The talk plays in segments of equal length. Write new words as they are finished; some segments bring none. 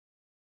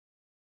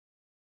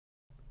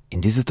In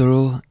this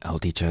tutorial, I'll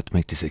teach you how to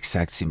make this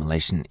exact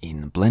simulation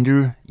in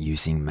Blender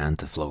using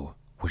Mantaflow,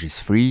 which is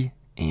free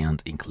and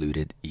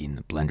included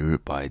in Blender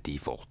by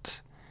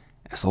default.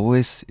 As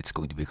always, it's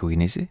going to be quick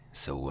and easy,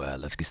 so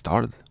let's get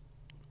started.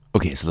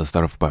 Okay, so let's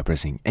start off by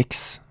pressing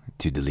X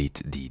to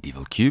delete the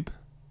default cube,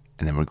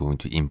 and then we're going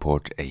to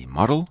import a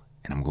model,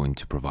 and I'm going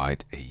to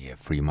provide a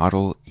free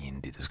model in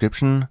the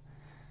description.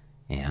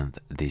 And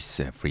this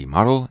free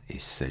model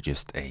is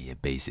just a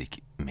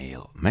basic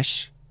male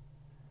mesh.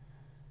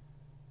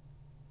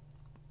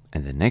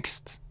 And then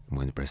next, I'm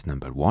going to press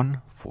number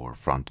 1 for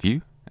front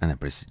view, and then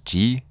press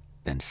G,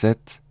 then Z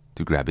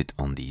to grab it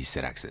on the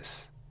Z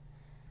axis.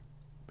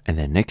 And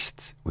then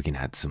next, we can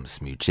add some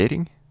smooth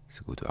shading.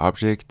 So go to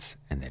Object,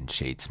 and then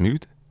Shade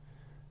Smooth,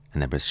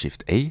 and then press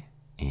Shift A,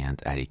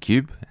 and add a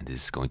cube, and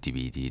this is going to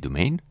be the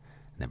domain.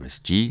 And then press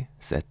G,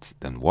 Z,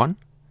 then 1.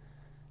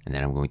 And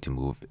then I'm going to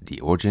move the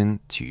origin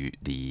to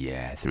the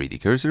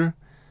 3D cursor,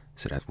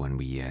 so that when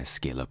we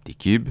scale up the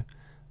cube,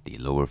 the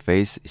lower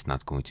face is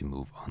not going to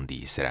move on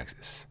the Z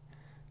axis.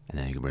 And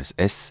then you can press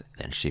S,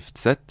 then Shift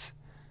Z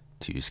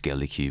to scale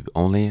the cube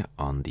only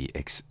on the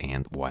X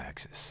and Y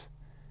axis.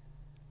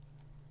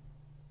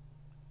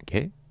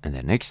 Okay, and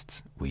then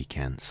next we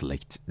can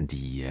select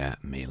the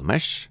male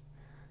mesh,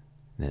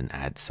 then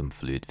add some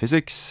fluid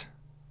physics,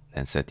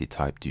 then set the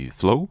type to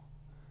flow,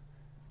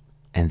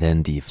 and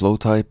then the flow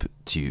type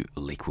to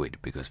liquid,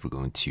 because we're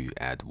going to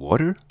add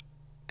water.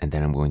 And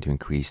then I'm going to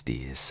increase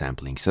the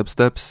sampling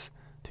substeps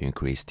to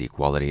increase the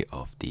quality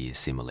of the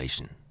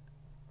simulation.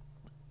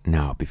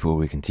 Now, before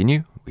we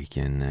continue, we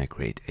can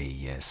create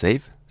a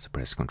save. So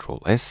press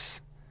Ctrl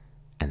S,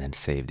 and then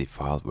save the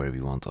file where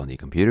we want on the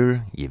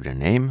computer, give it a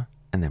name,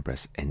 and then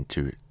press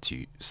Enter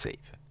to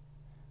save.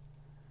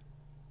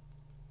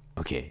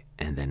 Okay,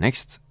 and then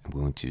next, I'm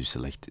going to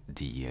select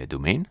the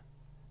domain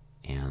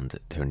and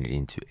turn it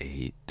into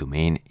a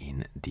domain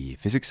in the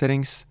physics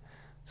settings.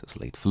 So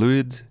select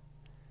fluid,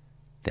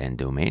 then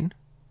domain,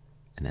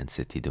 and then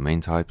set the domain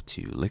type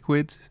to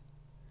liquid.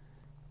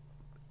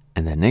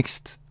 And then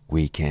next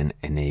we can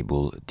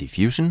enable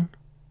diffusion,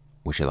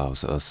 which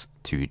allows us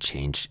to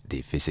change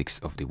the physics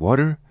of the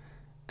water,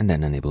 and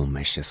then enable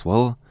mesh as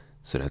well,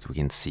 so that we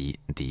can see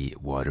the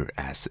water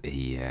as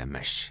a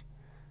mesh.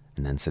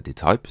 And then set the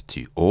type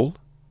to all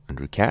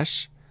under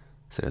cache,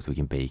 so that we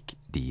can bake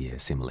the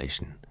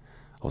simulation.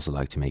 Also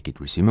like to make it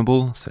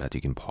resumable, so that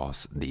you can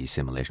pause the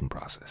simulation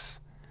process.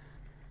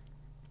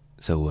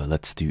 So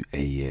let's do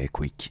a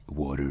quick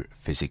water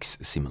physics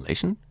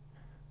simulation.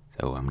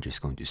 So I'm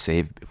just going to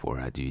save before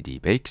I do the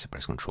bake. So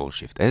press Ctrl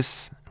Shift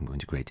S. I'm going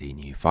to create a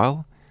new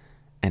file,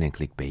 and then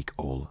click Bake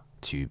All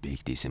to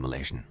bake the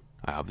simulation.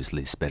 I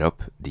obviously sped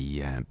up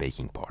the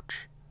baking part.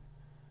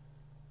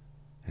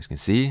 As you can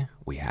see,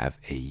 we have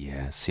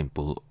a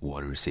simple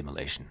water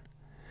simulation.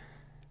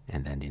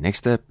 And then the next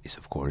step is,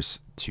 of course,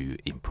 to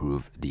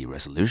improve the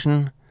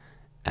resolution,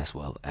 as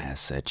well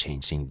as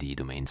changing the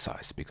domain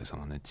size, because I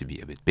want it to be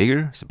a bit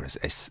bigger. So press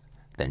S,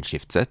 then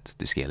Shift Z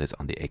to scale it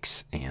on the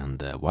X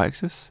and Y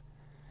axis.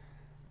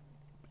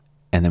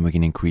 And then we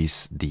can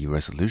increase the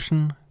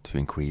resolution to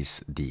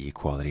increase the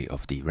quality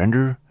of the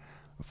render.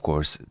 Of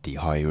course, the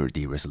higher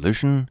the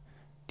resolution,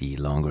 the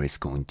longer it's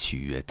going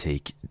to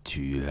take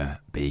to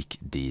bake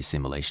the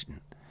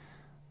simulation.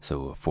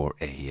 So for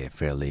a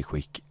fairly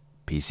quick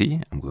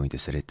PC, I'm going to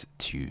set it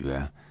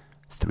to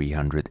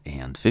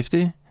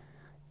 350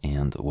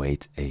 and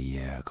wait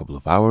a couple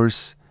of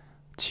hours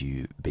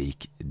to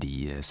bake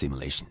the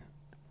simulation.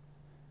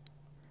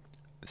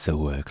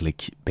 So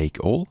click Bake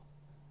All,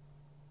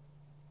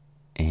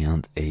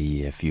 and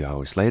a few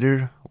hours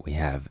later we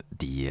have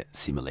the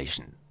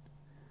simulation.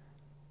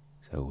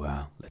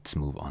 So let's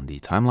move on the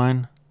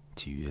timeline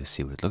to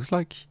see what it looks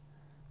like.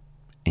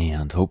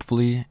 And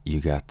hopefully you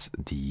got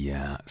the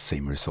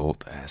same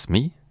result as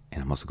me.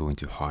 And I'm also going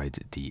to hide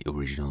the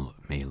original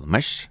male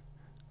mesh,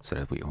 so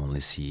that we only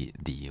see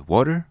the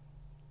water.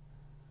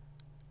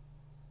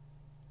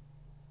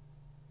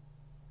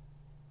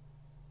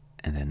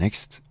 And then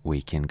next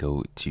we can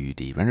go to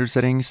the render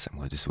settings. I'm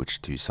going to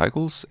switch to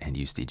cycles and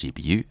use the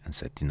GPU and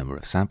set the number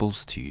of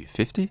samples to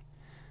 50.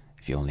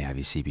 If you only have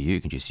a CPU,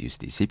 you can just use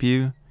the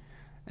CPU.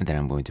 And then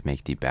I'm going to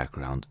make the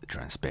background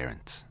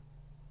transparent.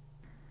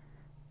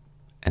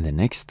 And then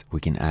next we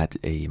can add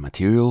a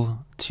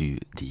material to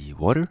the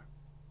water.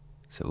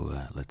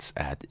 So let's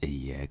add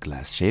a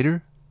glass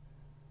shader,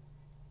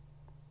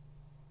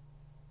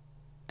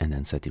 and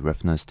then set the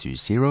roughness to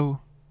 0,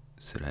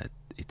 so that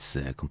it's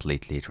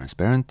completely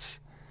transparent.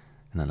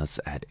 And then let's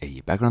add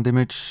a background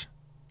image.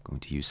 I'm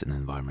going to use an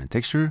environment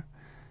texture,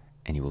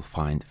 and you will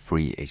find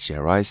free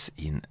HDRIs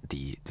in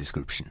the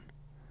description,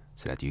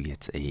 so that you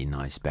get a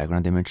nice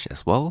background image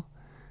as well.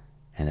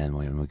 And then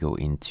when we go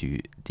into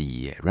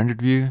the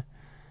rendered view,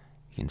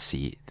 you can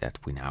see that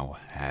we now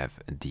have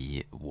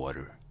the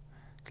water.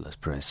 So let's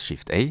press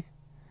Shift A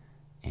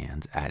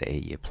and add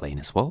a plane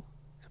as well.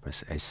 So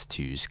press S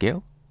to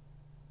scale.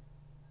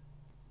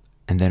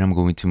 And then I'm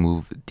going to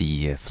move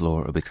the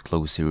floor a bit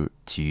closer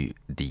to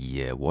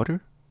the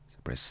water. So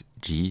press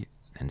G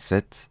and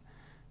Z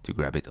to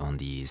grab it on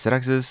the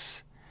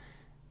Z-axis,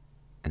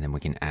 and then we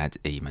can add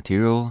a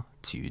material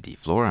to the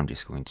floor. I'm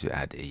just going to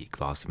add a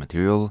glossy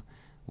material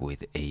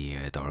with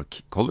a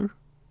dark color.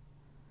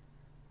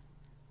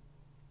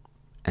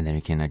 And then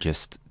you can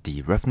adjust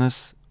the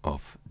roughness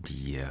of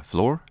the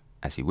floor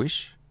as you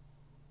wish.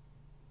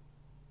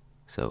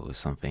 So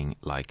something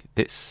like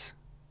this.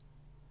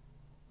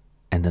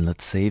 And then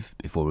let's save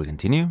before we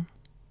continue.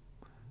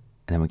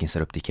 And then we can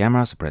set up the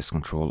camera, so press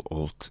Ctrl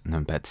Alt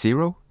Numpad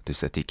 0 to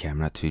set the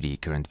camera to the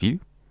current view.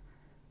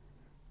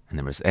 And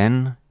then press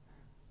N,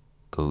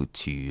 go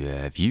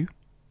to view,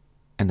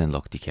 and then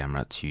lock the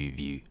camera to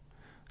view,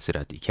 so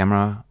that the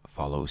camera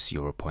follows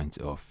your point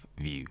of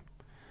view.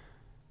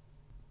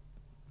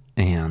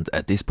 And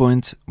at this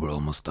point, we're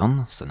almost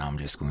done, so now I'm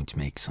just going to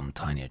make some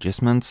tiny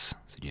adjustments.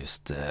 So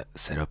just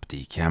set up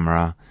the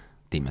camera,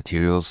 the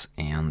materials,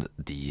 and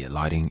the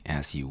lighting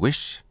as you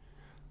wish,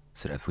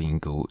 so that we can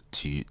go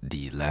to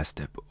the last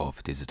step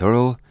of the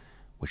tutorial,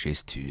 which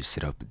is to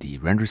set up the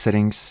render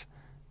settings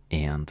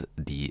and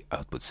the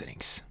output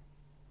settings.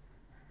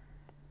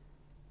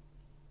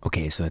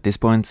 Okay, so at this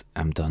point,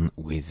 I'm done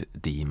with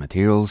the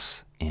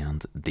materials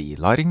and the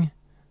lighting.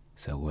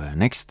 So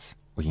next,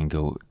 we can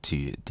go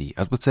to the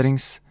output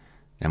settings.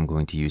 I'm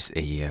going to use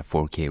a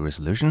 4K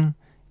resolution.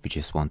 If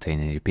you just want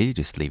 1080p,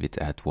 just leave it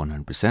at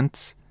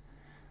 100%.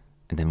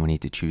 And then we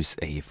need to choose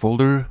a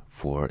folder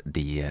for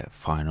the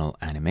final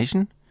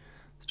animation.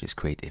 So just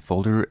create a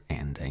folder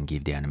and then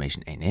give the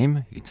animation a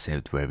name. You can save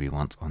it wherever you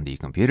want on the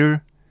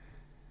computer.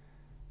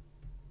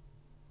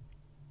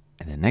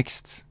 And then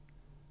next,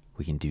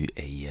 we can do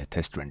a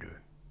test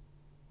render.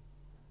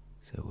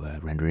 So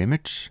render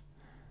image.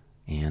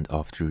 And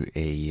after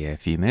a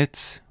few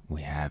minutes,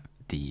 we have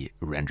the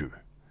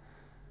render.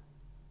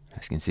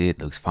 As you can see, it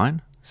looks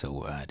fine.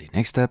 So the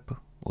next step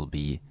will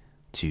be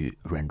to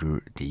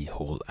render the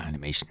whole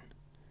animation.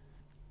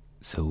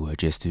 So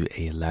just do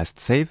a last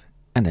save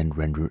and then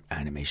render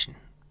animation.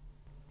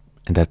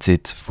 And that's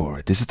it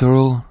for this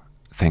tutorial.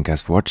 Thank you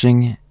guys for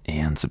watching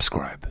and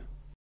subscribe.